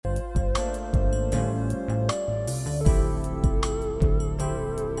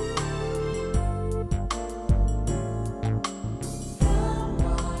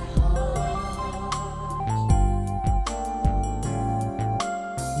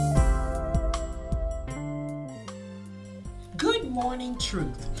morning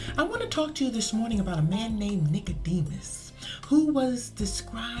truth. I want to talk to you this morning about a man named Nicodemus, who was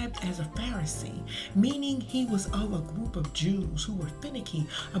described as a Pharisee, meaning he was of a group of Jews who were finicky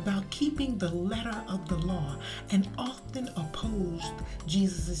about keeping the letter of the law and often opposed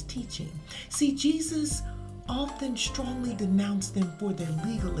Jesus' teaching. See, Jesus often strongly denounced them for their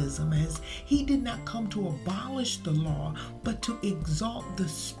legalism, as he did not come to abolish the law, but to exalt the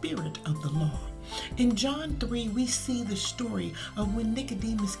spirit of the law. In John 3, we see the story of when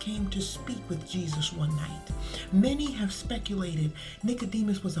Nicodemus came to speak with Jesus one night. Many have speculated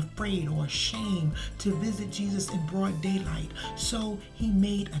Nicodemus was afraid or ashamed to visit Jesus in broad daylight, so he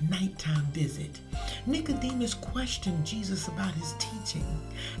made a nighttime visit. Nicodemus questioned Jesus about his teaching.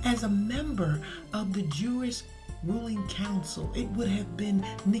 As a member of the Jewish ruling council, it would have been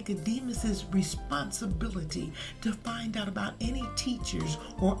Nicodemus's responsibility to find out about any teachers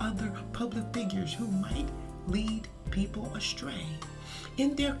or other public figures who might lead people astray.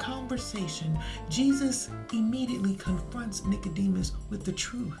 In their conversation, Jesus immediately confronts Nicodemus with the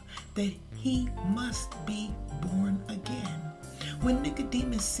truth that he must be born again. When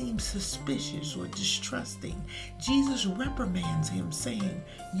Nicodemus seems suspicious or distrusting, Jesus reprimands him, saying,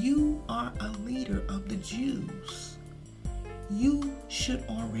 "You are a leader of the Jews. You should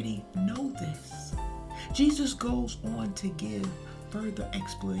already know this." Jesus goes on to give further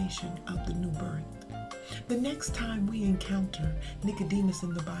explanation of the new birth. The next time we encounter Nicodemus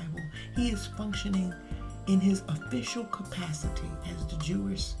in the Bible, he is functioning in his official capacity as the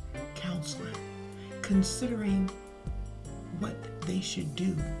Jewish counselor, considering what they should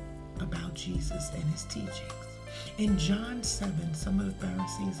do about Jesus and his teachings. In John 7, some of the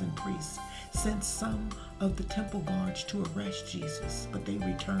Pharisees and priests sent some of the temple guards to arrest Jesus, but they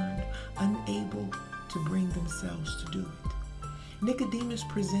returned unable to bring themselves to do it. Nicodemus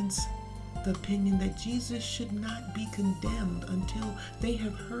presents the opinion that Jesus should not be condemned until they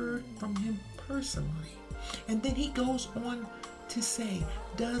have heard from him personally. And then he goes on to say,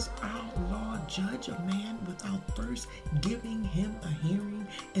 "Does our law judge a man without first giving him a hearing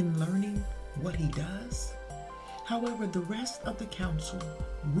and learning what he does?" However, the rest of the council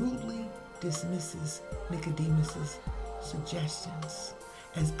rudely dismisses Nicodemus's suggestions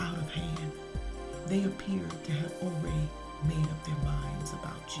as out of hand. They appear to have already made up their minds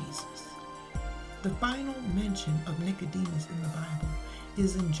about Jesus. The final mention of Nicodemus in the Bible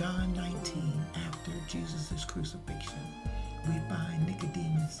is in John 19 after Jesus' crucifixion. We find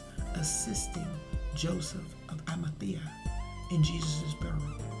Nicodemus assisting Joseph of Arimathea in Jesus'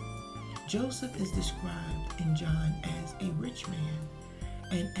 burial. Joseph is described in John as a rich man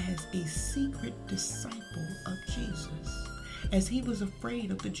and as a secret disciple of Jesus, as he was afraid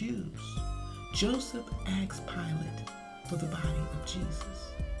of the Jews. Joseph asked Pilate for the body of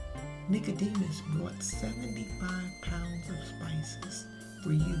Jesus. Nicodemus brought 75 pounds of spices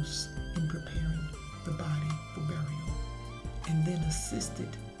for use in preparing the body for burial, and then assisted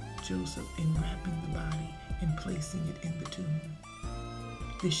Joseph in wrapping the body and placing it in the tomb.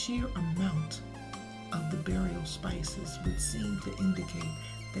 The sheer amount of the burial spices would seem to indicate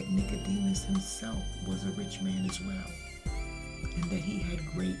that Nicodemus himself was a rich man as well, and that he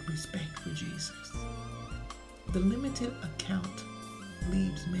had great respect for Jesus. The limited account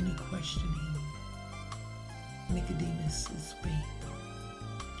leaves many questioning Nicodemus' faith.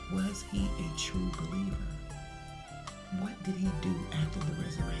 Was he a true believer? What did he do after the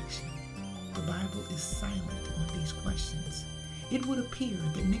resurrection? The Bible is silent on these questions. It would appear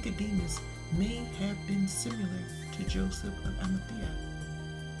that Nicodemus may have been similar to Joseph of Arimathea,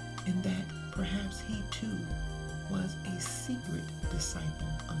 in that perhaps he too was a secret disciple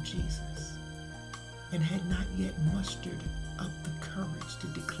of Jesus and had not yet mustered up the courage to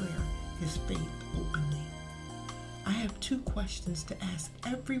declare his faith openly. I have two questions to ask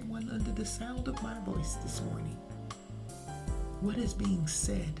everyone under the sound of my voice this morning. What is being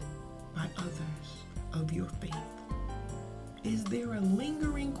said by others of your faith? Is there a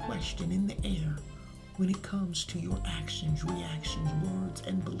lingering question in the air when it comes to your actions, reactions, words,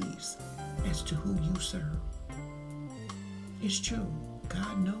 and beliefs as to who you serve? It's true,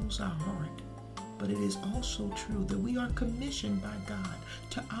 God knows our heart, but it is also true that we are commissioned by God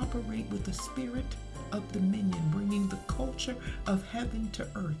to operate with the spirit of dominion, bringing the culture of heaven to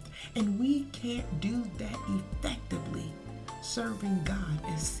earth. And we can't do that effectively serving God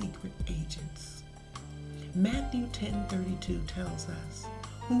as secret agents. Matthew 10:32 tells us,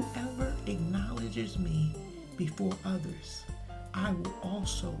 "Whoever acknowledges me before others, I will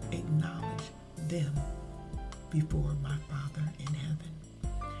also acknowledge them before my Father in heaven."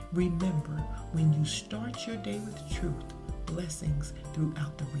 Remember, when you start your day with truth, blessings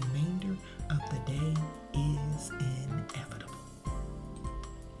throughout the remainder of the day is inevitable.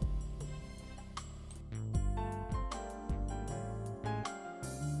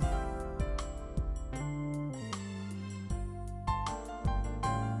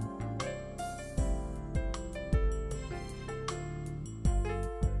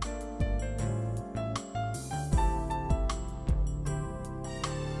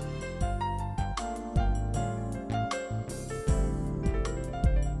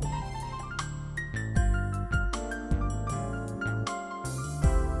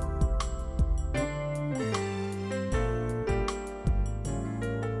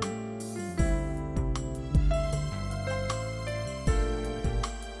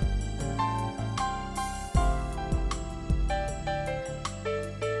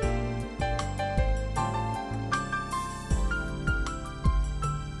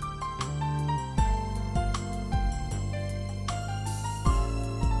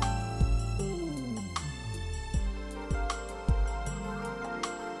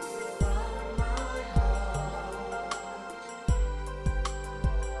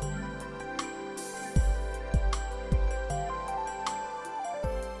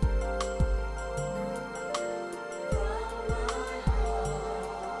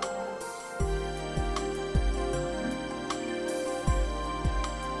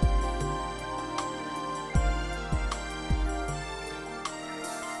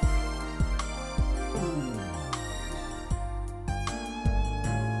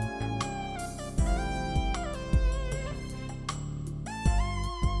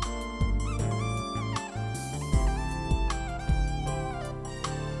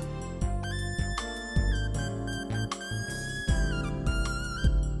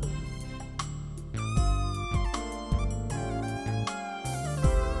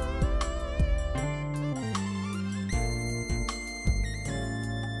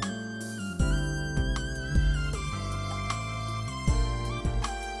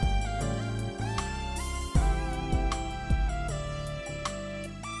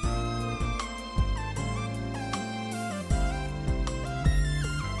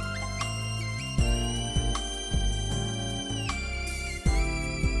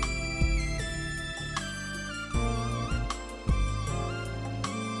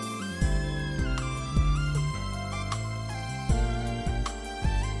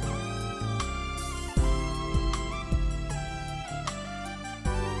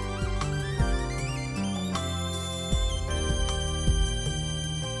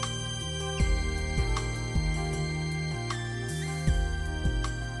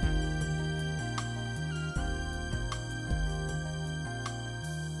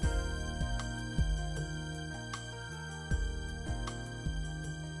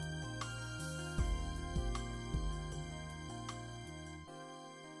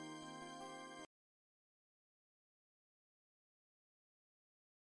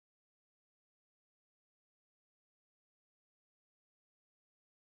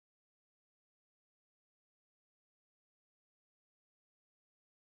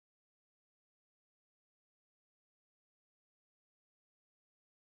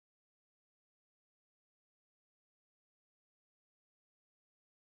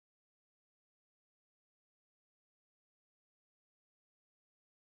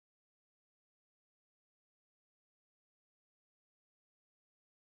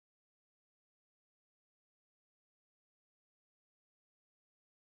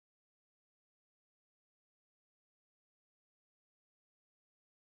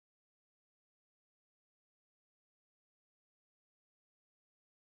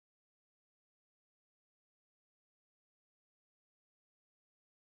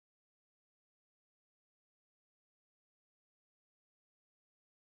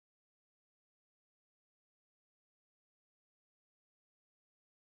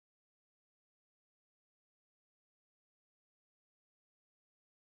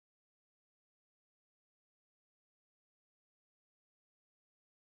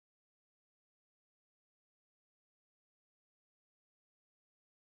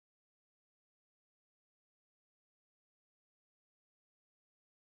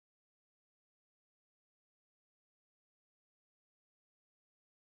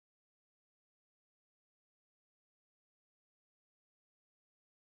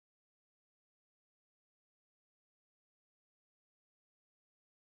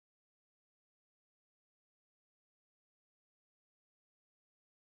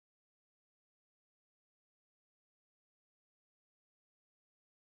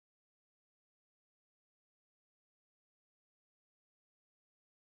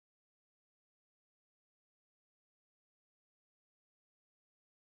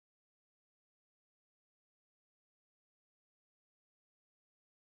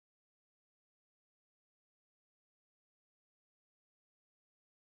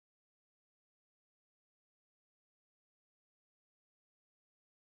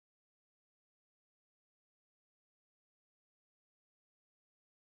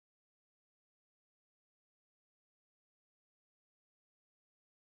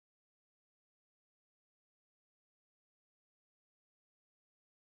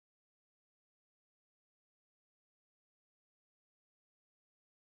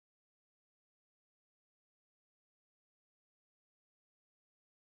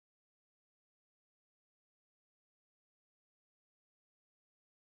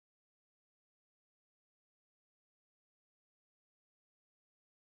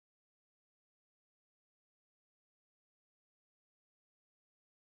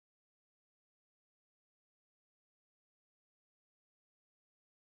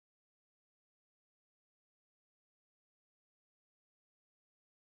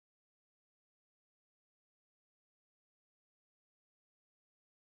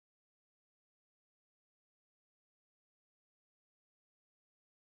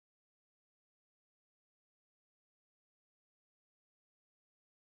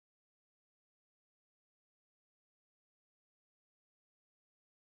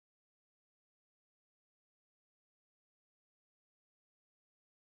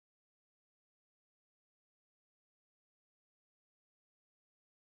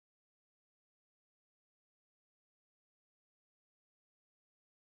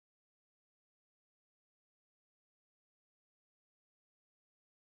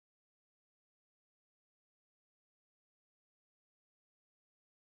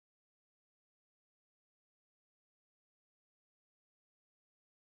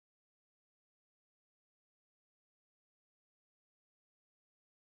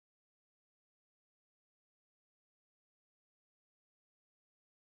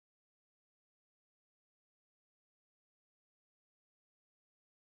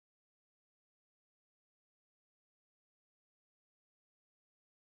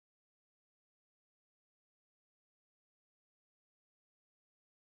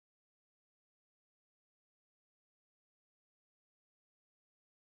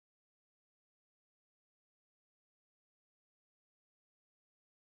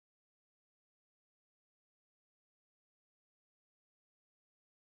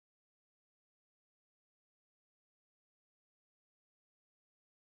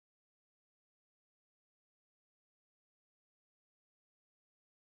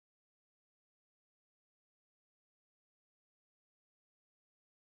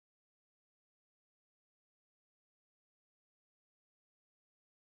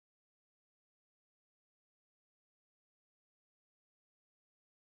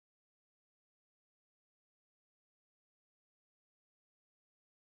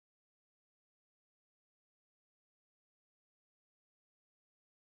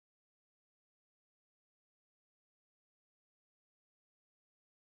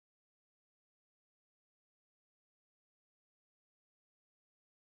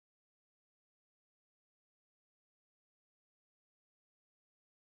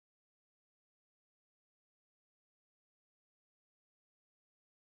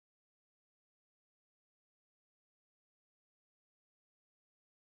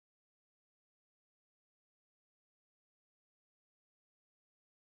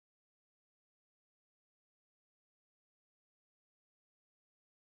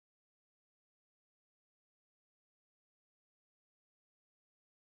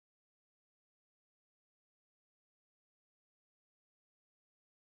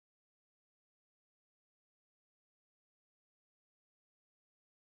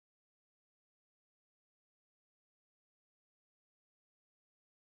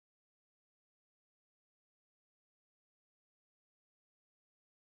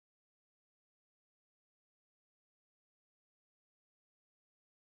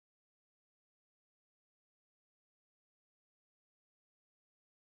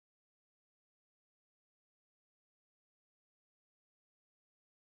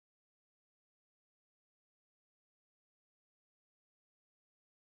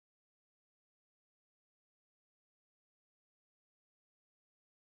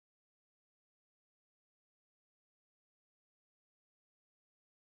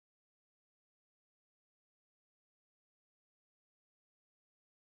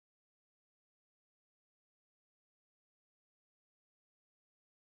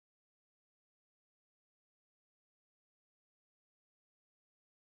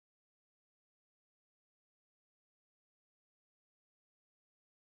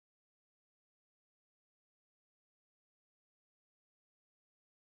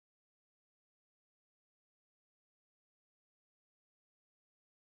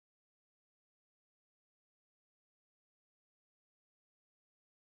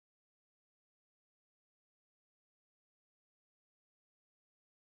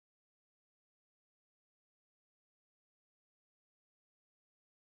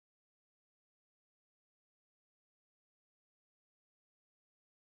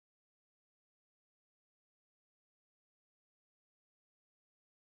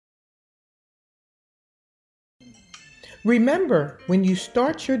 Remember, when you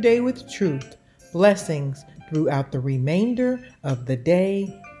start your day with truth, blessings throughout the remainder of the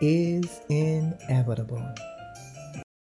day is inevitable.